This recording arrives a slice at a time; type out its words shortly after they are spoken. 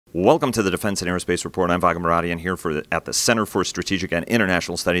Welcome to the Defense and Aerospace Report. I'm Vago Muradian here at the Center for Strategic and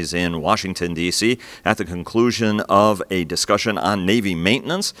International Studies in Washington, D.C. at the conclusion of a discussion on Navy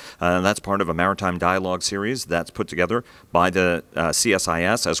maintenance. That's part of a maritime dialogue series that's put together by the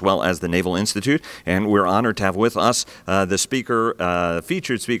CSIS as well as the Naval Institute. And we're honored to have with us the speaker,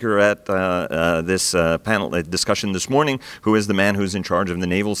 featured speaker at this panel discussion this morning, who is the man who's in charge of the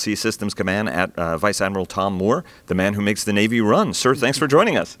Naval Sea Systems Command at Vice Admiral Tom Moore, the man who makes the Navy run. Sir, thanks for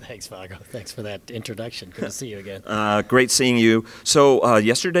joining us. Thanks, Vago. Thanks for that introduction. Good to see you again. Great seeing you. So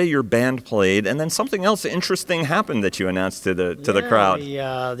yesterday your band played, and then something else interesting happened that you announced to the crowd. The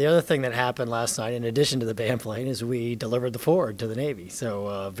other thing that happened last night, in addition to the band playing, is we delivered the Ford to the Navy. So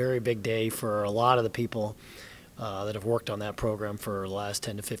a very big day for a lot of the people that have worked on that program for the last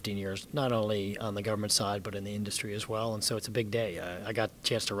 10 to 15 years, not only on the government side, but in the industry as well. And so it's a big day. I got a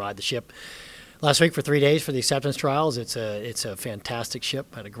chance to ride the ship last week for 3 days for the acceptance trials. It's a fantastic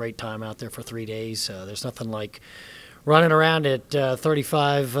ship. Had a great time out there for 3 days. There's nothing like running around at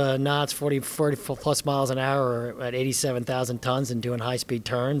 35 knots, 40 plus miles an hour at 87,000 tons and doing high-speed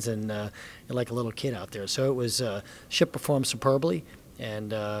turns, and you're like a little kid out there. So it was ship performed superbly,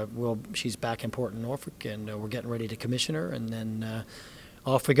 and she's back in Port Norfolk, and we're getting ready to commission her, and then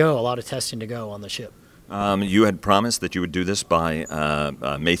off we go. A lot of testing to go on the ship. You had promised that you would do this by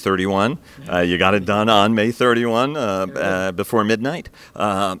May 31. You got it done on May 31 before midnight.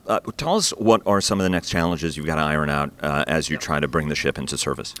 Tell us what are some of the next challenges you've got to iron out as you try to bring the ship into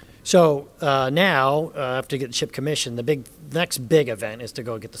service. So now, after get the ship commissioned, the next big event is to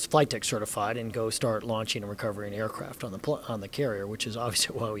go get this flight deck certified and go start launching and recovering aircraft on the carrier, which is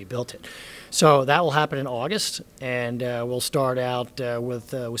obviously why we built it. So that will happen in August, and we'll start out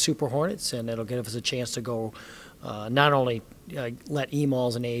with Super Hornets, and it'll give us a chance to go not only let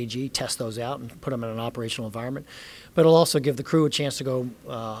EMALS and AAG test those out and put them in an operational environment, but it'll also give the crew a chance to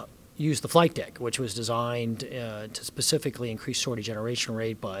go use the flight deck, which was designed to specifically increase sortie generation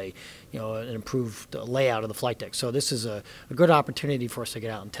rate by, an improved layout of the flight deck. So this is a good opportunity for us to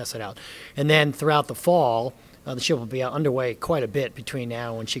get out and test it out. And then throughout the fall, the ship will be underway quite a bit between now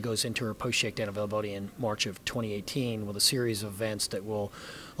and when she goes into her post-shakedown availability in March of 2018 with a series of events that will,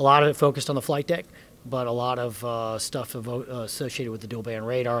 a lot of it focused on the flight deck, but a lot of stuff associated with the dual band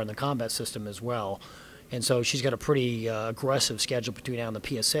radar and the combat system as well. And so she's got a pretty aggressive schedule between now and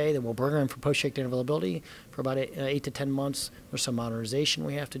the PSA. Then we'll bring her in for post-shakedown availability for about 8 to 10 months. There's some modernization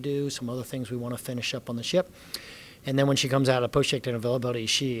we have to do, some other things we want to finish up on the ship. And then when she comes out of post-shakedown availability,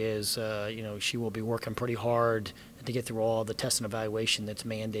 she is, she will be working pretty hard to get through all the test and evaluation that's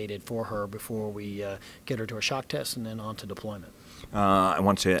mandated for her before we get her to a shock test and then on to deployment. I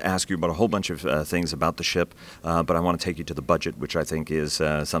want to ask you about a whole bunch of things about the ship, but I want to take you to the budget, which I think is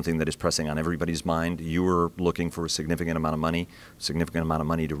something that is pressing on everybody's mind. You were looking for a significant amount of money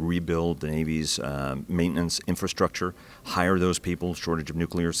to rebuild the Navy's maintenance infrastructure, hire those people, shortage of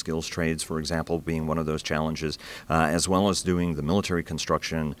nuclear skills trades, for example, being one of those challenges, as well as doing the military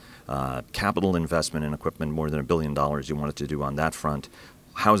construction, capital investment in equipment, more than $1 billion you wanted to do on that front.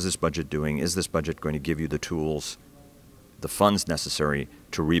 How's this budget doing? Is this budget going to give you the tools, the funds necessary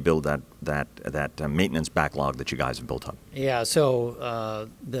to rebuild that maintenance backlog that you guys have built up? Yeah, so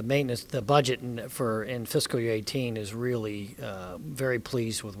the budget in fiscal year 18 is really very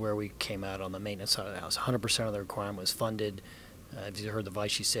pleased with where we came out on the maintenance side of the house. 100% of the requirement was funded. As you heard the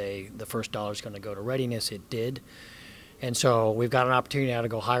Vice say, the first dollar is going to go to readiness. It did. And so we've got an opportunity now to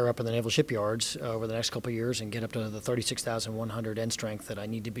go higher up in the naval shipyards over the next couple of years and get up to the 36,100 end strength that I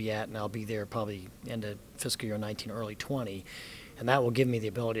need to be at, and I'll be there probably end of fiscal year 19, early 20. And that will give me the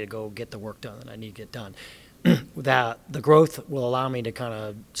ability to go get the work done that I need to get done. The growth will allow me to kind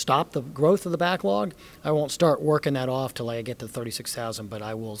of stop the growth of the backlog. I won't start working that off till I get to 36,000, but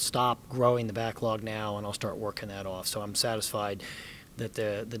I will stop growing the backlog now, and I'll start working that off. So I'm satisfied that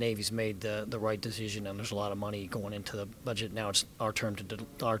the Navy's made the right decision, and there's a lot of money going into the budget. Now it's our time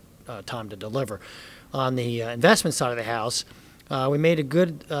to deliver. On the investment side of the house, we made a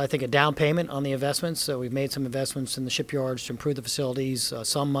good, I think, a down payment on the investments. So we've made some investments in the shipyards to improve the facilities,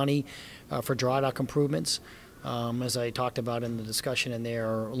 some money for dry dock improvements. As I talked about in the discussion in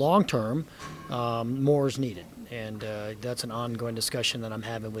there, long term, more is needed. And that's an ongoing discussion that I'm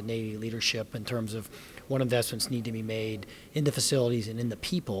having with Navy leadership in terms of what investments need to be made in the facilities and in the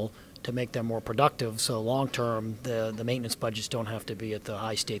people to make them more productive, so long term the maintenance budgets don't have to be at the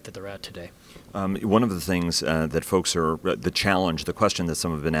high state that they're at today. One of the things that folks are, the question that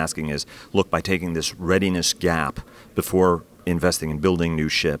some have been asking is, look, by taking this readiness gap before investing in building new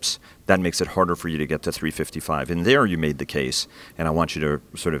ships, that makes it harder for you to get to 355. And there you made the case, and I want you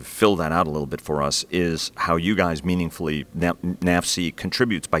to sort of fill that out a little bit for us, is how you guys meaningfully, NAVSEA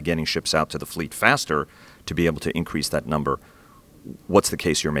contributes by getting ships out to the fleet faster to be able to increase that number. What's the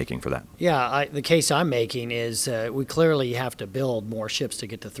case you're making for that? Yeah, the case I'm making is we clearly have to build more ships to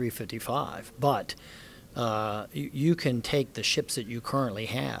get to 355, but you can take the ships that you currently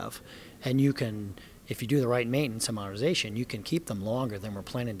have, and you can, if you do the right maintenance and modernization, you can keep them longer than we're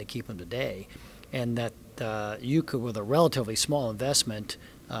planning to keep them today. And that you could, with a relatively small investment,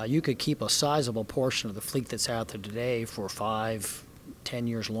 you could keep a sizable portion of the fleet that's out there today for 5, 10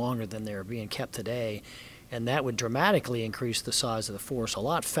 years longer than they're being kept today. And that would dramatically increase the size of the force a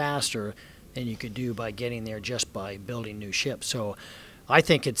lot faster than you could do by getting there just by building new ships. So I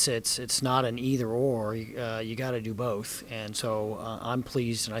think it's not an either or. You got to do both. And so I'm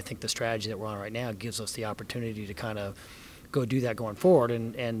pleased, and I think the strategy that we're on right now gives us the opportunity to kind of go do that going forward,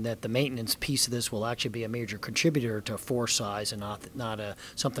 and that the maintenance piece of this will actually be a major contributor to force size and not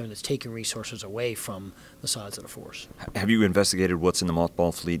something that's taking resources away from the size of the force. Have you investigated what's in the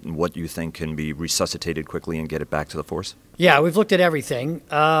mothball fleet and what you think can be resuscitated quickly and get it back to the force? Yeah, we've looked at everything.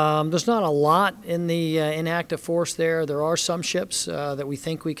 There's not a lot in the inactive force there. There are some ships that we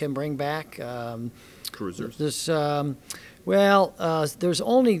think we can bring back. Cruisers? There's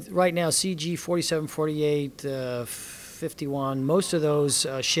only right now CG 47, 48, 51. Most of those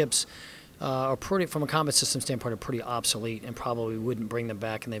ships are pretty, from a combat system standpoint, are pretty obsolete and probably wouldn't bring them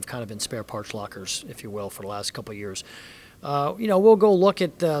back, and they've kind of been spare parts lockers, if you will, for the last couple of years. We'll go look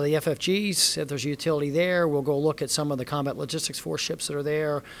at the FFGs, if there's utility there. We'll go look at some of the combat logistics force ships that are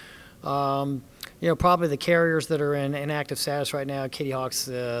there. Probably the carriers that are in active status right now, Kitty Hawk's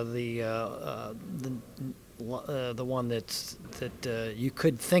the one that you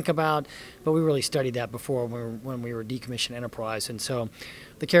could think about, but we really studied that before when we were decommissioned Enterprise, and so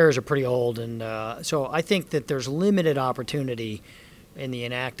the carriers are pretty old, and so I think that there's limited opportunity in the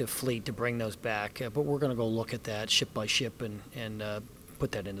inactive fleet to bring those back, but we're going to go look at that ship by ship and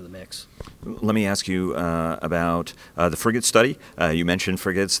put that into the mix. Let me ask you about the frigate study. You mentioned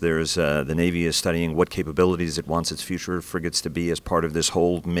frigates. There's the Navy is studying what capabilities it wants its future frigates to be as part of this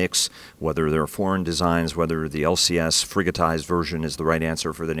whole mix, whether there are foreign designs, whether the LCS frigatized version is the right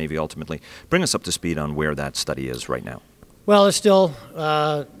answer for the Navy ultimately. Bring us up to speed on where that study is right now. Well, it's still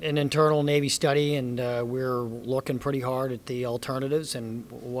an internal Navy study, and we're looking pretty hard at the alternatives and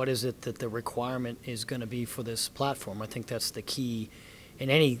what is it that the requirement is going to be for this platform. I think that's the key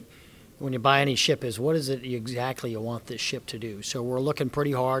when you buy any ship, is what is it exactly you want this ship to do. So we're looking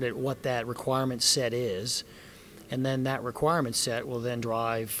pretty hard at what that requirement set is, and then that requirement set will then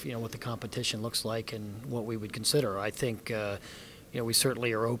drive what the competition looks like and what we would consider. I think we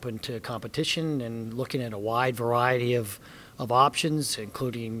certainly are open to competition and looking at a wide variety of options,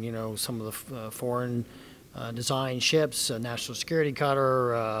 including some of the foreign design ships, a national security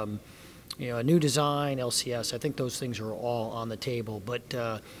cutter, a new design, LCS. I think those things are all on the table,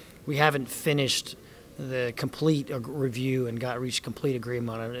 but we haven't finished the complete review and reached complete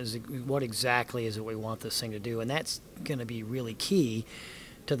agreement on it. What exactly is it we want this thing to do, and that's going to be really key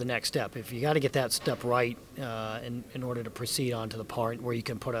to the next step. If you got to get that step right in order to proceed on to the part where you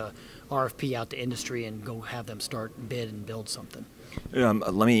can put a RFP out to industry and go have them start bid and build something.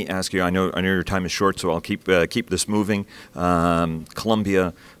 Let me ask you, I know your time is short, so I'll keep this moving.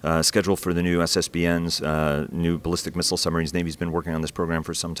 Columbia, schedule for the new SSBNs, new ballistic missile submarines. Navy's been working on this program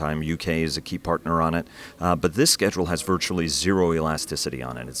for some time. UK is a key partner on it. But this schedule has virtually zero elasticity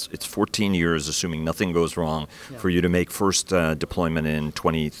on it. It's 14 years, assuming nothing goes wrong, for you to make first deployment in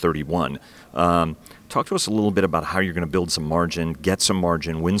 2031. Talk to us a little bit about how you're going to build some margin, get some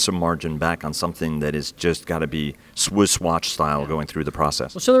margin, win some margin back on something that is just got to be Swiss watch style going through the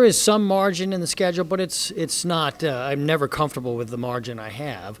process. Well, so there is some margin in the schedule, but it's not. I'm never comfortable with the margin I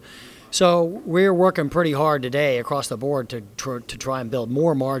have. So we're working pretty hard today across the board to try and build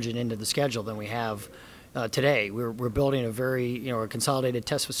more margin into the schedule than we have today. We're building a very a consolidated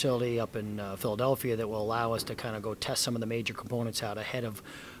test facility up in Philadelphia that will allow us to kind of go test some of the major components out ahead of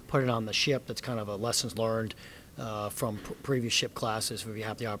put it on the ship. That's kind of a lessons learned from previous ship classes where we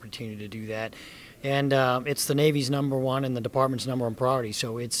have the opportunity to do that. And it's the Navy's #1 and the Department's #1 priority,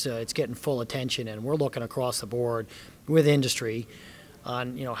 so it's getting full attention, and we're looking across the board with industry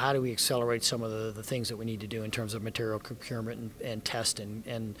on how do we accelerate some of the things that we need to do in terms of material procurement and test, and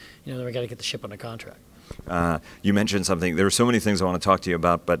then we got to get the ship under contract. You mentioned something. There are so many things I want to talk to you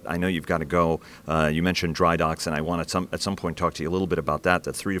about, but I know you've got to go. You mentioned dry docks, and I want to at some point talk to you a little bit about that.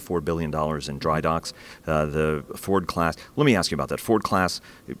 The $3 to $4 billion in dry docks. The Ford class. Let me ask you about that. Ford class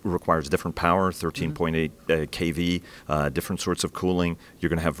requires different power, 13.8 kV, different sorts of cooling. You're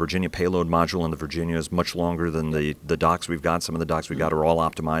going to have Virginia payload module, and the Virginia is much longer than the docks we've got. Some of the docks we've got are all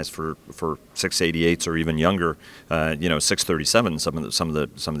optimized for 688s or even younger, 637. Some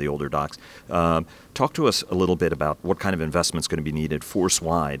of the older docks. Talk to us a little bit about what kind of investment is going to be needed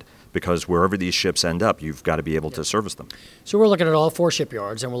force-wide, because wherever these ships end up, you've got to be able to service them. So we're looking at all 4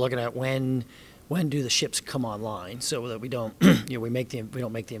 shipyards, and we're looking at when do the ships come online, so that we don't we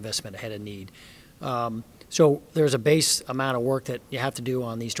don't make the investment ahead of need. So there's a base amount of work that you have to do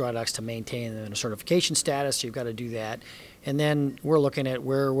on these dry docks to maintain them in a certification status. So you've got to do that, and then we're looking at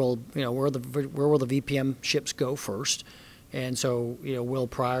where will the VPM ships go first. And so, we'll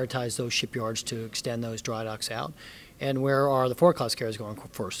prioritize those shipyards to extend those dry docks out. And where are the Ford class carriers going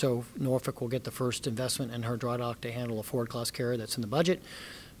first? So Norfolk will get the first investment in her dry dock to handle a Ford class carrier that's in the budget.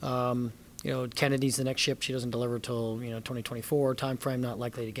 Kennedy's the next ship. She doesn't deliver till 2024 timeframe. Not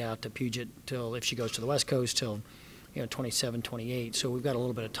likely to get out to Puget till, if she goes to the West Coast, till 27, 28. So we've got a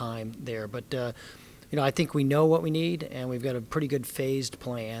little bit of time there. But I think we know what we need, and we've got a pretty good phased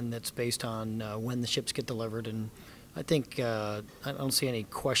plan that's based on when the ships get delivered. And I think I don't see any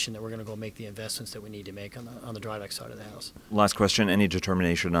question that we're going to go make the investments that we need to make on the dry dock side of the house. Last question: any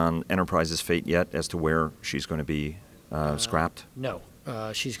determination on Enterprise's fate yet as to where she's going to be scrapped? No,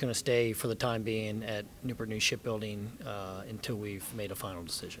 she's going to stay for the time being at Newport News Shipbuilding until we've made a final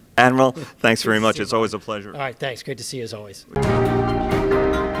decision. Admiral, thanks very much. It's always a pleasure. All right, thanks. Great to see you as always.